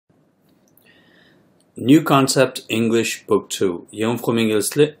New Concept English Book 2 يېڭى ئۇقۇم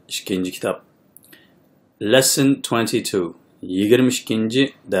ئىنگلىز ikinci kitap Lesson 22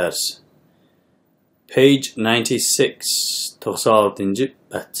 22. ders Page 96 96.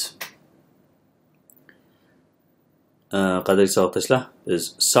 bet qadrli savoqdaşlar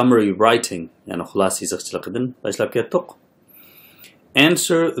biz summary writing yani xulasa yezıqçılıqıdan başlap ketdik.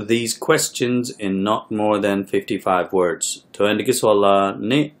 Answer these questions in not more than 55 words. Tövendeki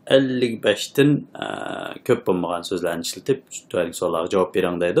sorularni 55'ten köp bulmagan sözlerini işletip tövendeki sorulara cevap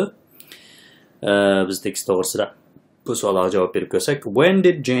bering deydi. Biz tekst doğrusida bu sorulara cevap berip körsek. When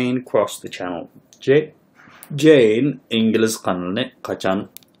did Jane cross the channel? Jane İngiliz kanalını kaçan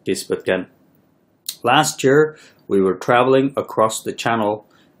kesip ötken? Last year we were traveling across the channel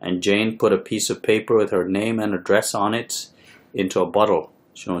and Jane put a piece of paper with her name and address on it into a bottle.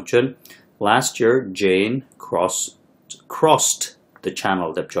 Şunun için last year Jane crossed the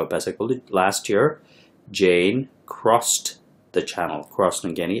channel deb cevap versek bo'ldi. Last year Jane crossed the channel.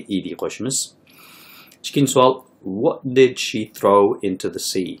 Cross'ning geniga ed qo'shimiz. İkinci savol, what did she throw into the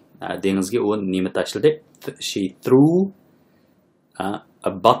sea? Dengizga u nima tashladi? She threw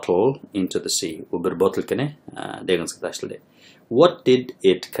a bottle into the sea. U bir botilkani dengizga tashladi. What did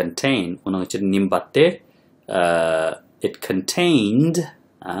it contain? Uning ichida nima batdi? It contained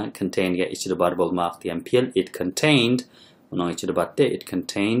containga ichida bar bo'lmoq degan fe'l. It contained uning ichida batdi. It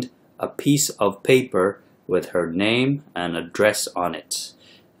contained a piece of paper with her name and address on it.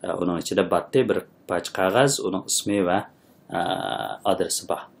 Uning ichida batdi bir parcha qog'oz, uning ismi va adresi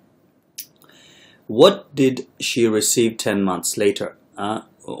bor. What did she receive 10 months later?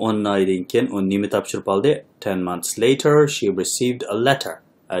 10 oydan keyin u nima topshirib oldi? 10 months later she received a letter.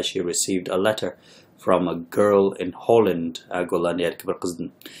 She received a letter from a girl in Holland.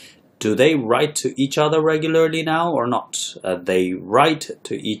 Do they write to each other regularly now or not? They write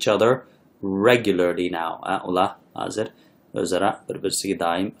to each other regularly now. Ular hozir o'zaro bir-birisiga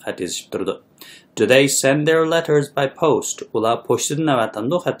doim xat yozishib turdi. Do they send their letters by post? Ular pochtadan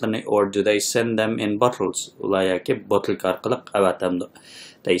avatamdi xatlarni, or do they send them in bottles? Ular yoki botilka orqali avatamdi.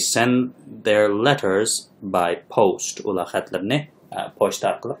 They send their letters by post. Ular xatlarni pochta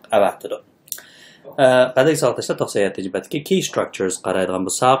orqali avatadi. Qadrli savoqdaşlar 97. betki key structures qaraydigan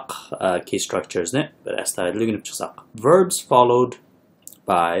bo'lsak, key structuresni bir astoydil o'rganib chiqsak. Verbs followed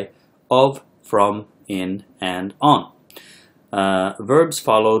by, of, from, in and on. Verbs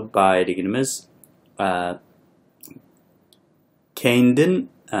followed by deganimiz keyindan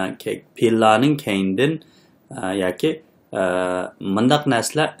fe'llarning keyindan yoki mundaq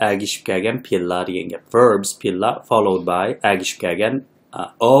narsalar agishib kelgan fe'llar degan gap. Verbs fe'llar followed by agishib kelgan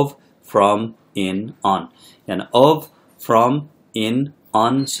of, from, in, on. Yani of, from, in,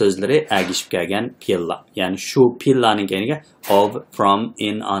 on sözleri agishib kelgan fe'llar. Yani shu fe'llarning keyiniga of, from,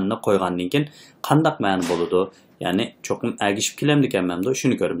 in, onni qo'ygandan keyin qandaq ma'no bo'ladi? Yani cho'qim agishib kelamdikan ma'noda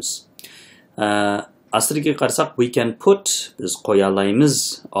shuni ko'ramiz. Asliga qarasak we can put biz qo'ya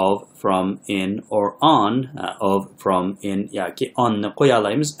olamiz of, from, in or on. Of, from, in yoki onni qo'ya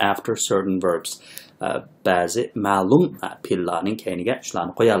olamiz after certain verbs. Ba'zi ma'lum fe'llarning keyiniga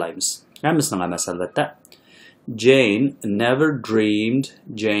shularni qo'ya olamiz. Hammasini emas albatta. Jane never dreamed.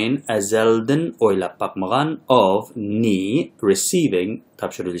 Jane azaldan o'ylab boqmagan of ni receiving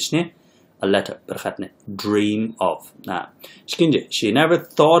topshirilishni a letter bir xatni dream of. Ikkinchi, she never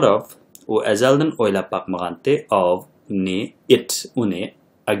thought of u azaldan o'ylab boqmaganti of ni it uni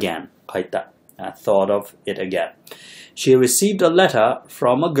again qayta thought of it again. She received a letter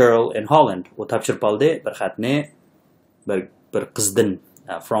from a girl in Holland. U topshirib oldi bir xatni bir qizdan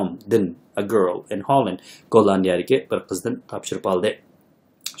from din a girl in Holland. Gollandiyadagi bir qizdan topshirib oldi.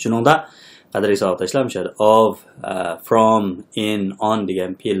 Shuningda qadrli savoqdaşlar of, from, in, on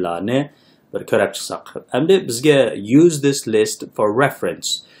degan fe'llarni bir ko'rib chiqsak. Endi bizga use this list for reference.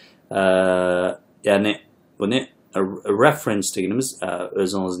 Yani buni reference deganimiz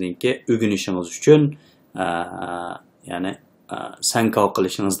o'zingizningki o'ginishingiz uchun yani sankal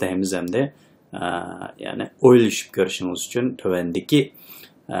qilishingiz deymiz endi. Yani o'ylashib ko'rishingiz uchun tövendeki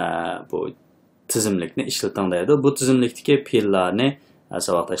bu tizimlikni ishlating deydi. Bu tizimlikdagi fe'llarni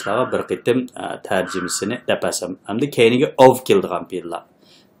savoqdaşlarga bir qitim tarjimasini depasam. Endi keyiniga of keladigan fe'llar.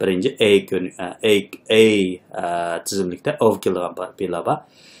 Birinci A tizimlikda of keladigan fe'llar bor.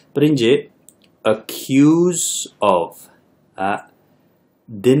 Birinci accuse of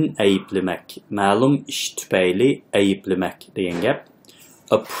din ayıplamak, ma'lum ish tufayli ayıplamak degan gap.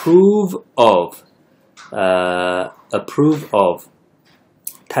 Approve of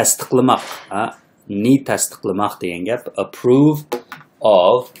tasdiqlamak, ni tasdiqlamak degan gap. Approve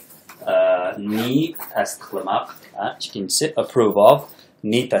of ni tasdiqlamak. İkincisi approve of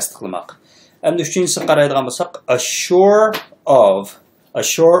ni tasdiqlamak. Endi üçüncüsü qaraydigan bolsak, assure of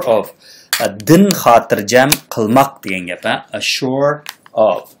din xotirjam qilmoq degan gap. Assure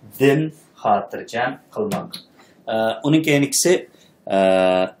of din xotirjam qilmoq. Uning keyingisi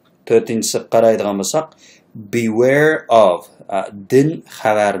 4-inchisi qaraydigan bolsak, beware of din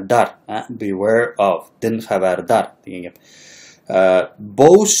xabardor. Beware of din xabardor degan gap.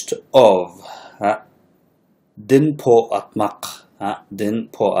 Boast of din po atmaq. Din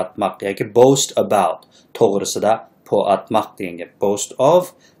po atmaq yoki boast about to'g'risida po atmaq degan gap. Boast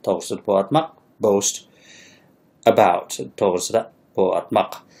of to'g'risida po atmaq, boast about to'g'risida po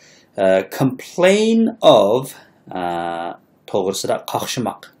atmaq. Complain of to'g'risida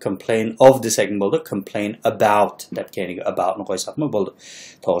qaqshimaq. Complain of desak bo'ldi, complain about deb keyingi about ni qo'ysaqmi bo'ldi.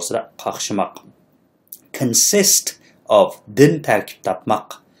 To'g'risida qaqshimaq. Consist of din tarkib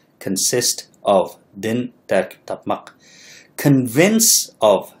topmaq. Consist of din tarkib topmaq. Convince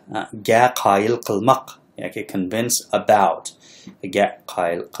of ga qoyil qilmoq yoki convince about ga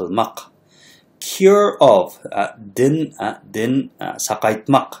qoyil qilmoq. Cure of din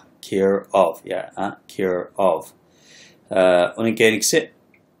saqaytmoq. Cure of cure of. Uning keyingisi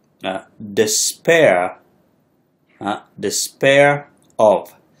despair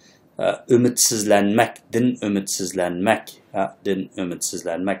of umitsizlanmak. Din umitsizlanmak. Din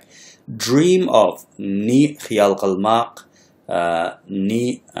umitsizlanmak. Dream of ni xiyol qilmoq,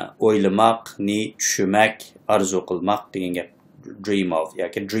 ni o'ylamoq, ni tushunmak, arzu qilmoq degan gap. Dream of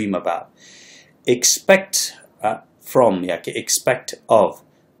yoki dream about. Expect from yoki expect of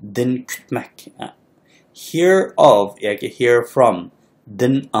din kutmak. Hear of yoki hear from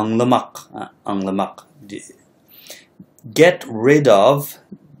din anglamaq. Anglamaq. Get rid of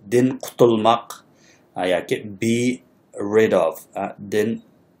din qutulmaq yoki be rid of din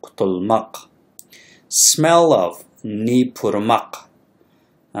qutulmaq. Smell of ni purmaq.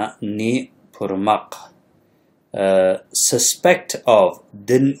 Ni purmaq. Suspect of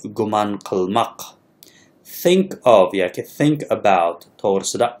din gumon qilmaq. Think of yoki think about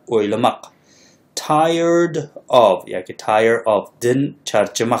to'g'risida o'ylamaq. Tired of yoki tire of din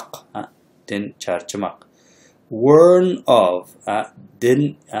charchamaq. Din charchamaq. Warn of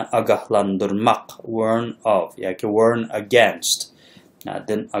din agahlandırmaq. Warn of yoki warn against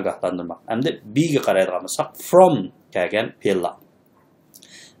din agahlandırmaq. Endi B'ga qaraydigan bolsak, from kelgan fe'llar.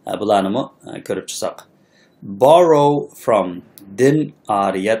 Bularni ko'rib chiqsak. Borrow from din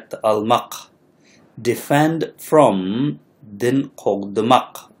ariyat almaq. Defend from din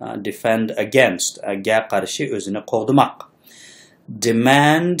qo'g'dimaq. Defend against ga qarshi o'zini qo'g'dimaq.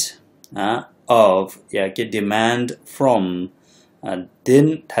 Demand of yoki demand from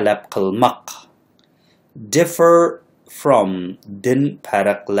din talab qilmaq. Differ from din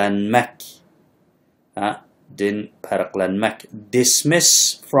farqlanmak. Din farqlanmak.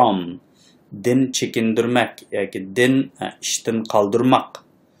 Dismiss from din chekindirmak yoki din ishdan qoldirmak.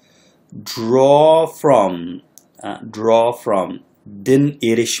 Draw from din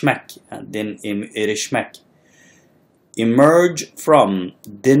erishmak. Din erishmak. Emerge from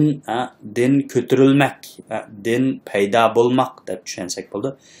din ko'tarilmak. Din paydo bo'lmak deb tushunsak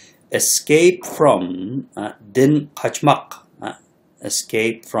bo'ldi. Escape from din qochmoq.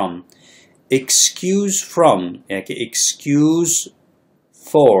 Escape from. Excuse from yoki excuse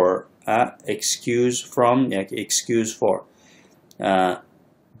for. Excuse from yoki excuse for.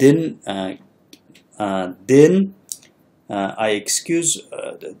 I excuse,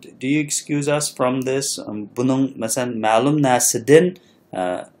 do you excuse us from this? Bunun mesela ma'lum narsadan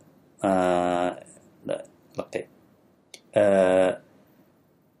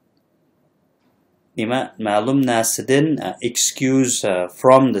ma'lum narsadan excuse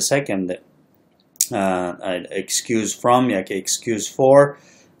from the second. Excuse from yoki excuse for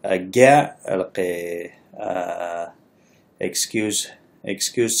ga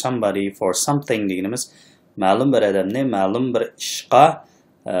excuse somebody for something deganimiz ma'lum bir odamni ma'lum bir ishga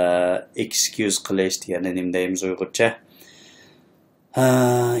excuse qilish degani nima deymiz uyg'urcha.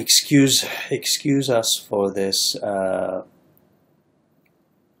 Excuse us for this.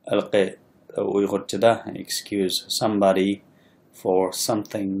 Uyg'urchada excuse somebody for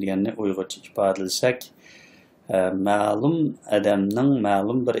something degani uyg'urcha ifodalasak, ma'lum odamning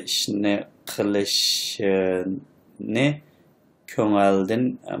ma'lum bir ishni qilishini ko'ngildan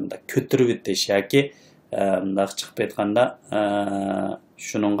ko'tarib o'tish yoki bundoq chiqib aytganda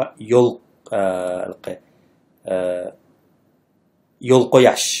shuningga yo'l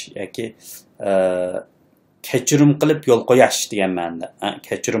qo'yash yoki kechirim qilib yo'l qo'yash degan ma'noda.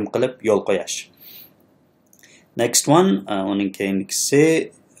 Kechirim qilib yo'l qo'yash. Next one, uning keyingisi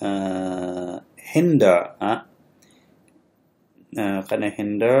hinder. Qani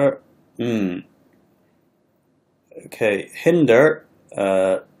hinder Okay, hinder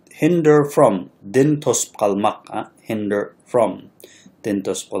from, din tosib qalmaq, hinder from, din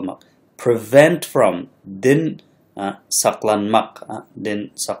tosib qalmaq. Prevent from, din saqlanmaq,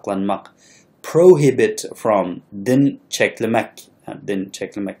 din saqlanmaq. Prohibit from, din cheklamak, din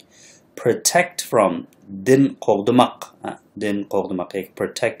cheklamak. Protect from, din qo'g'dimaq, din qo'g'dimaq,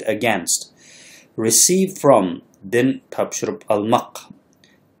 protect against. Receive from, din topshirib almaq,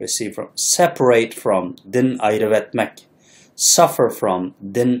 receive from. Separate from, din ayirib etmek. Suffer from,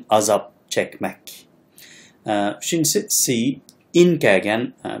 din azap çekmek. Üçüncüsü C, in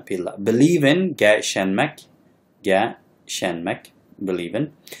kelgan pilla. Believe in, ga ishonmak, believe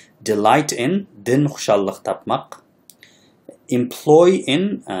in. Delight in, din xushalliq tapmaq. Employ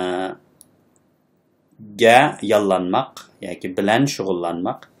in, ga yollanmaq, yoki bilan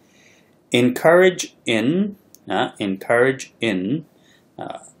shug'ullanmaq. Encourage in,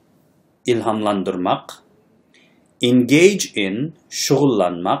 ilhamlandırmak. Engage in,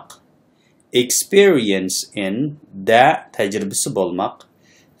 şug'ullanmaq. Experience in, da tecrübesi bolmaq.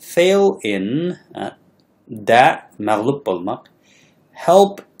 Fail in, da mağlup bolmaq.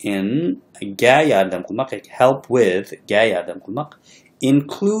 Help in, ga yardım qilmaq, help with, ga yardım qilmaq.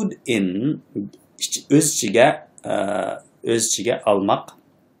 Include in, öz ichiga almaq.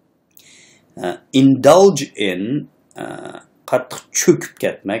 Indulge in, qattiq cho'kib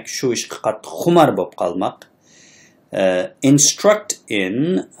ketmak, shu ishga qattiq xumar bo'lib qalmaq. Instruct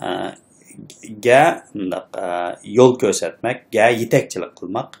in, ga yo'l ko'rsatmak, ga yetakchilik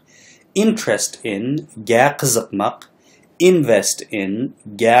qilmaq. Interest in, ga qiziqmaq. Invest in,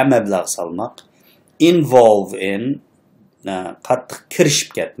 ga mablag' solmaq. Involve in, qattiq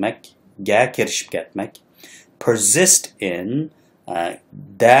kirishib ketmak, ga kirishib ketmak. Persist in,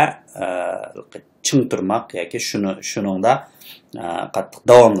 da ching turmaq yoki shuningda qattiq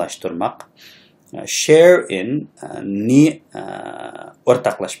davomlashtirmaq. Share in, ni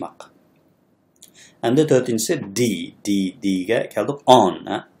o'rtaqlashmaq. Endi to'rtinchisi D ga keldik. On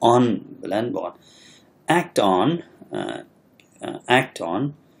bilan bo'lgan. Act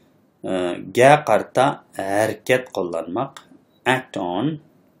on, ga qarta harakat qo'llanmaq. Act on,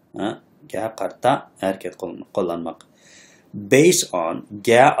 ga qarta harakat qo'llanmaq. Base on,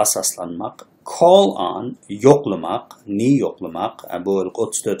 ga asoslanmaq. Call on, yo'qlamaq, ni yo'qlamaq. Bu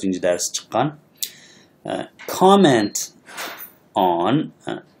 34-ders chiqqan. Comment on,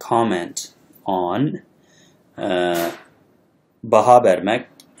 baho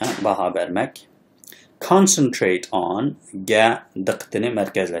bermak. Concentrate on, ga diqqatini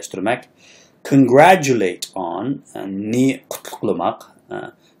markazlashtirmak. Congratulate on, ni qutlug'lamaq.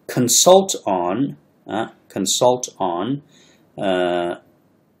 Consult on,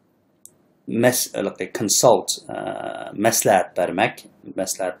 maslahat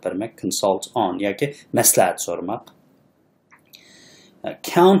bermak, consult on yoki maslahat so'ramak.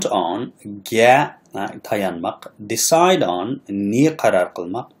 Count on, ga tayanmak. Decide on, ni qaror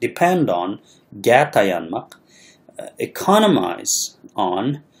qilmak. Depend on, ga tayanmak. Economize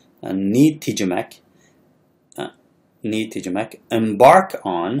on, ni tejamak. Embark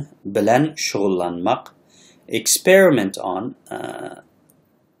on, bilan shug'ullanmak. Experiment on,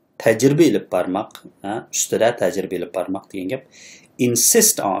 tajriba ilib bormak, ustida tajriba ilib bormak degan gap.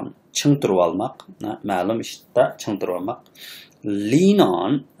 Insist on, ching turib olmak, ma'lum ishda ching turib olmak. Lean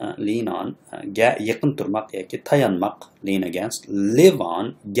on, ga yaqin turmak yoki tayanmak, lean against. Live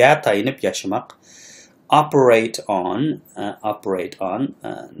on, ga tayanib yashamak. Operate on,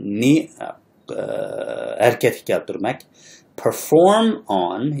 ni harakatga keltirmak. Perform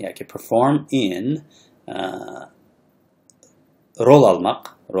on yoki perform in, rol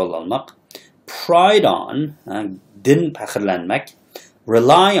almak. Pride on, din faxrlanmak.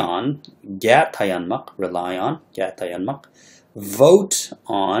 Rely on, ga tayanmak. Vote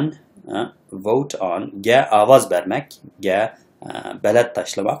on, ga ovoz bermak, ga balat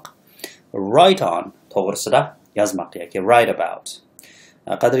tashlamak. Write on, to'g'risida yozmak yoki write about.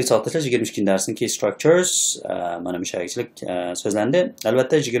 Qadrli savoqdoshlar, 22 darsning key structures mana bu shagirchilik so'zlandi.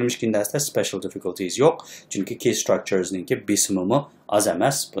 Albatta 22 darsda special difficulties yo'q, chunki key structures'ninki bisimimi oz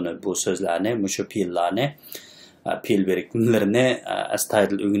emas. Bu so'zlarni, mushu fe'llarni, fe'l birikmalarini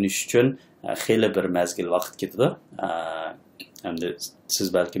astoydil o'rganish uchun xeyli bir mezgil vaqt ketadi. Endi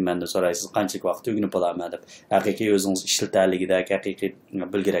siz balki mendan so'raysiz, qanchalik vaqt o'rganib olaman deb. Haqiqiy o'zingiz ishlatarligida haqiqiy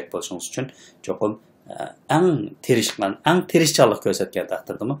bilgirak bo'lishingiz uchun cho'qim eng tirishchanlik ko'rsatgan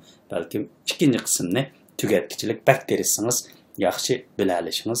taqdirdami, balkim ikkinchi qismni tugatkichilik bak tirishsangiz yaxshi bila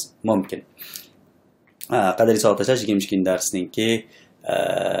olishingiz mumkin. Qadrli savoqdoshlar, 22 darsninki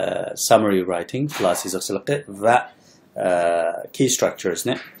summary writing, xulosai yozishchilig'i va key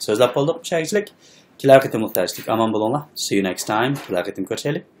structures'ni so'zlab qoldik. Shag'chilik. Kelar qitimliq darslik. Aman bo'linglar. See you next time. Kelar qitim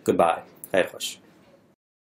ko'rishaylik. Goodbye. Xayr xo'sh.